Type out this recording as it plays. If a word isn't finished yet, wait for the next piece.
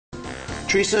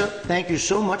Teresa, thank you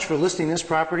so much for listing this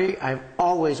property. I've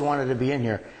always wanted to be in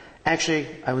here. Actually,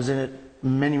 I was in it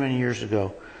many, many years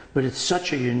ago. But it's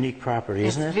such a unique property,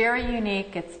 isn't it? It's very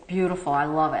unique. It's beautiful. I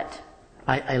love it.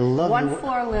 I love One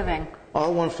floor living.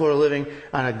 All one floor living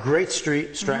on a great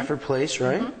street, Stratford Place,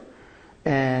 right?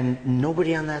 And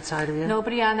nobody on that side of you?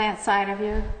 Nobody on that side of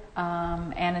you.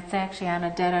 And it's actually on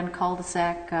a dead-end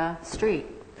cul-de-sac street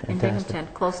in Binghamton,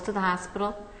 close to the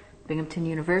hospital, Binghamton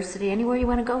University, anywhere you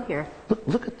want to go here.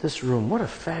 Look at this room. What a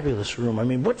fabulous room. I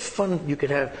mean, what fun you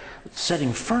could have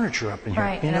setting furniture up in here.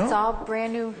 Right, you and know? it's all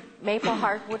brand new maple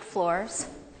hardwood floors.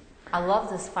 I love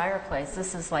this fireplace.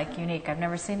 This is like unique. I've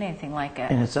never seen anything like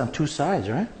it. And it's on two sides,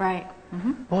 right? Right.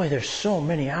 Boy, there's so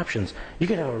many options. You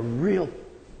could have a real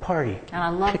party. And I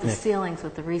love picnic. the ceilings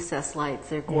with the recessed lights.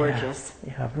 They're gorgeous.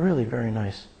 Yeah, really very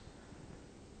nice.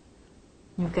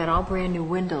 You've got all brand new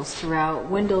windows throughout.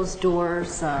 Windows,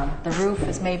 doors. The roof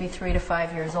is maybe 3 to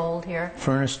 5 years old here.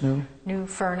 Furnace new. New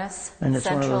furnace. And it's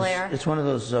central air. It's one of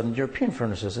those European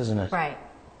furnaces, isn't it? Right.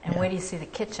 And wait till you see the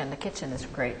kitchen. The kitchen is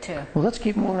great too. Well, let's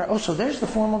keep more. Oh, so there's the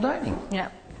formal dining. Yeah.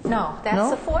 No, that's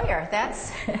the foyer.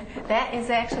 That is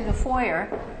actually the foyer.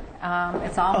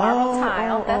 It's all marble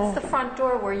tile. That's the front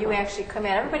door where you actually come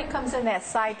in. Everybody comes in that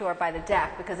side door by the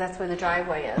deck because that's where the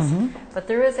driveway is. But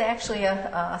there is actually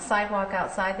a sidewalk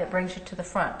outside that brings you to the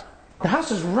front. The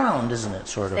house is round, isn't it,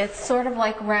 sort of? It's sort of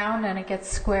like round and it gets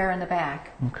square in the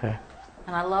back. Okay.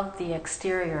 And I love the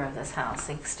exterior of this house.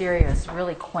 The exterior is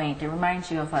really quaint. It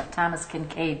reminds you of a Thomas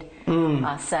Kincaid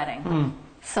setting.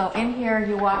 So in here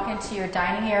you walk into your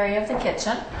dining area of the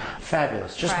kitchen.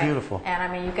 Fabulous. Just beautiful. And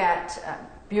I mean, you got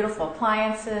beautiful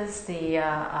appliances. The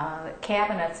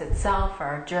cabinets itself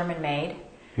are German made.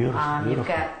 Beautiful. You've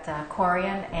got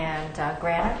Corian and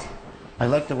granite. I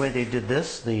like the way they did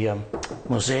this, the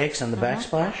mosaics and the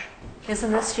backsplash.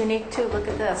 Isn't this unique too? Look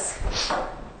at this.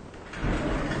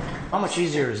 How much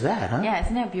easier is that, huh? Yeah,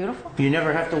 isn't that beautiful? You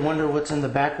never have to wonder what's in the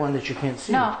back one that you can't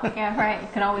see. No, yeah, right. You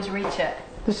can always reach it.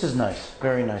 This is nice.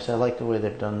 Very nice. I like the way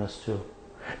they've done this, too.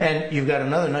 And you've got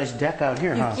another nice deck out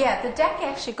here, huh? Yeah, the deck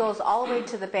actually goes all the way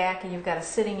to the back, and you've got a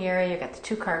sitting area, you've got the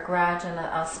two-car garage, and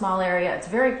a small area. It's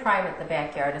very private, the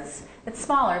backyard. It's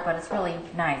smaller, but it's really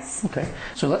nice. Okay.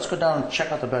 So let's go down and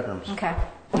check out the bedrooms. Okay.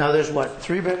 Now, there's what,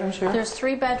 3 bedrooms here? There's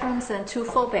 3 bedrooms and 2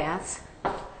 full baths.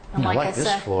 And I like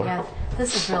this floor. Yeah,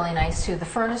 this is really nice, too. The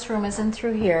furnace room is in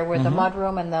through here, where the mud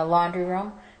room and the laundry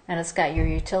room, and it's got your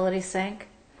utility sink.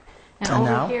 And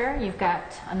over here, you've got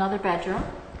another bedroom.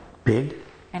 Big.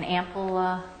 An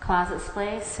ample closet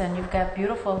space, and you've got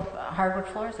beautiful hardwood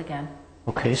floors again.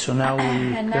 Okay, so now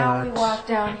we walk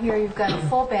down here. You've got a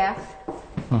full bath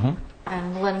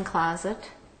and linen closet.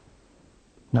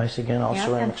 Nice again, all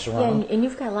ceramics around. Yeah, and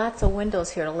you've got lots of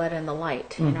windows here to let in the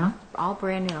light. You know, all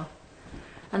brand new.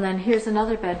 And then here's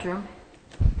another bedroom.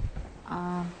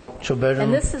 So bedroom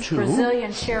and this is 2.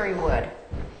 Brazilian cherry wood,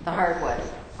 the hardwood.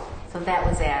 So that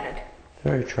was added.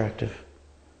 Very attractive.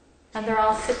 And they're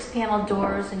all 6-panel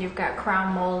doors, and you've got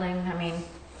crown molding. I mean,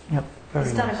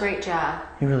 he's done a great job.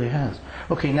 He really has.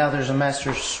 Okay, now there's a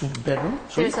master bedroom.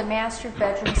 There's a master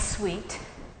bedroom suite.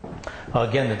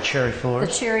 Again, the cherry floors.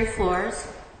 The cherry floors.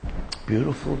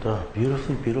 Beautiful done.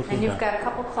 Beautifully done. And you've got a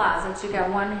couple closets. You've got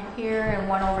one here and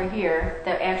one over here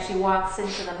that actually walks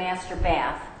into the master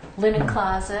bath. Linen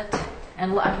closet.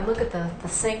 And I mean, look at the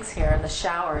sinks here and the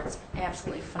shower. It's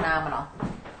absolutely phenomenal.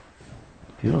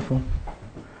 Beautiful.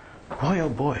 Boy, oh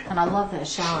boy. And I love that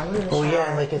shower. Look at the shower.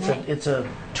 Yeah, like it's a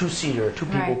 2-seater, 2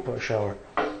 people per shower.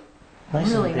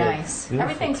 Nice really and big. nice.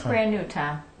 Beautiful. Everything's brand new,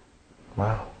 Tom.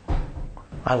 Wow.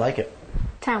 I like it.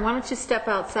 Tom, why don't you step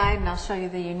outside and I'll show you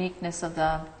the uniqueness of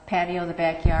the patio, the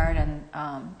backyard, and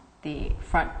the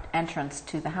front entrance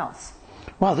to the house.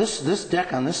 Wow, this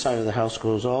deck on this side of the house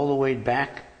goes all the way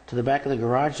back to the back of the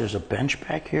garage. There's a bench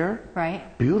back here.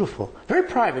 Right. Beautiful. Very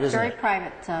private, isn't it? Very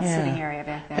private sitting area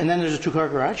back there. And then there's a 2-car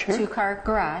garage here? 2-car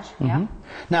garage, yeah.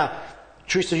 Now,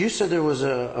 Teresa, you said there was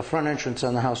a front entrance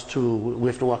on the house, too. We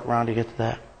have to walk around to get to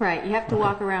that? Right, you have to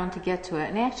walk around to get to it.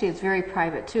 And actually, it's very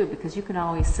private, too, because you can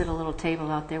always sit a little table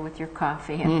out there with your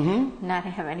coffee and not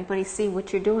have anybody see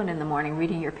what you're doing in the morning,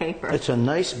 reading your paper. It's a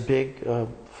nice big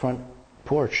front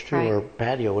porch, too, or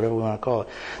patio, whatever we want to call it.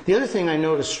 The other thing I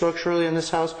noticed structurally in this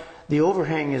house, the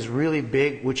overhang is really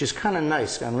big, which is kind of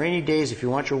nice. On rainy days, if you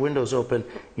want your windows open,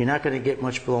 you're not going to get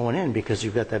much blowing in because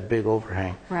you've got that big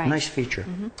overhang. Right. Nice feature.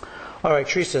 All right,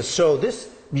 Teresa, so this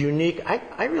unique,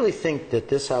 I really think that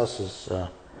this house is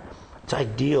it's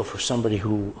ideal for somebody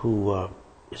who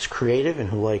is creative and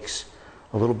who likes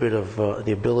a little bit of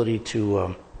the ability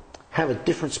to have a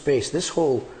different space. This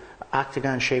whole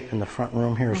octagon shape in the front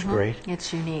room here is great.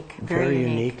 It's unique, Very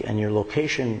unique. And your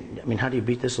location, I mean, how do you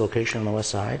beat this location on the west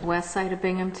side? West side of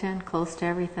Binghamton, close to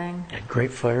everything. A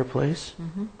great fireplace.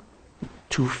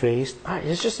 Two-faced.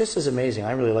 It's just, this is amazing.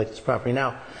 I really like this property.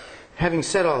 Now, having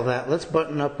said all that, let's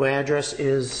button up. My address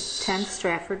is 10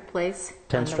 Stratford Place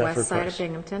 10 on the Stratford west side Place. of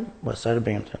Binghamton. West side of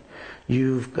Binghamton.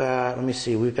 You've got, let me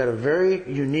see, we've got a very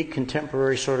unique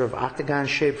contemporary sort of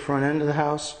octagon-shaped front end of the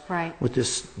house. Right. With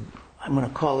this, I'm going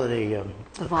to call it a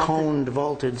Vaulted. coned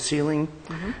vaulted ceiling.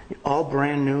 All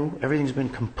brand new. Everything's been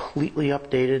completely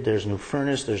updated. There's new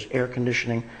furnace, there's air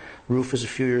conditioning. Roof is a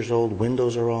few years old.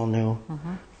 Windows are all new.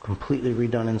 Completely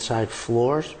redone inside.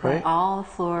 Floors, right? All the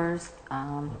floors.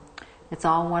 It's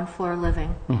all one floor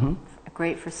living.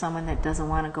 Great for someone that doesn't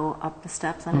want to go up the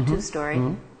steps on a two-story.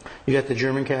 You got the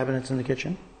German cabinets in the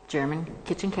kitchen? German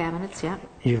kitchen cabinets, yeah.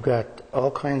 You've got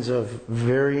all kinds of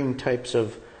varying types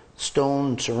of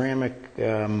stone, ceramic,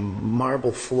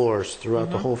 marble floors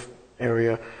throughout the whole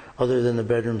area, other than the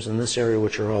bedrooms in this area,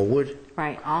 which are all wood.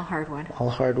 Right, all hardwood. All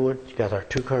hardwood. You got our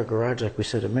two-car garage, like we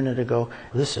said a minute ago.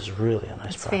 This is really a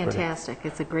nice property. It's fantastic.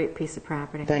 It's a great piece of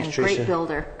property. Thanks, and Teresa. Great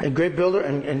builder. A great builder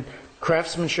and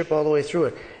craftsmanship all the way through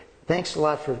it. Thanks a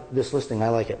lot for this listing. I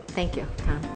like it. Thank you, Tom.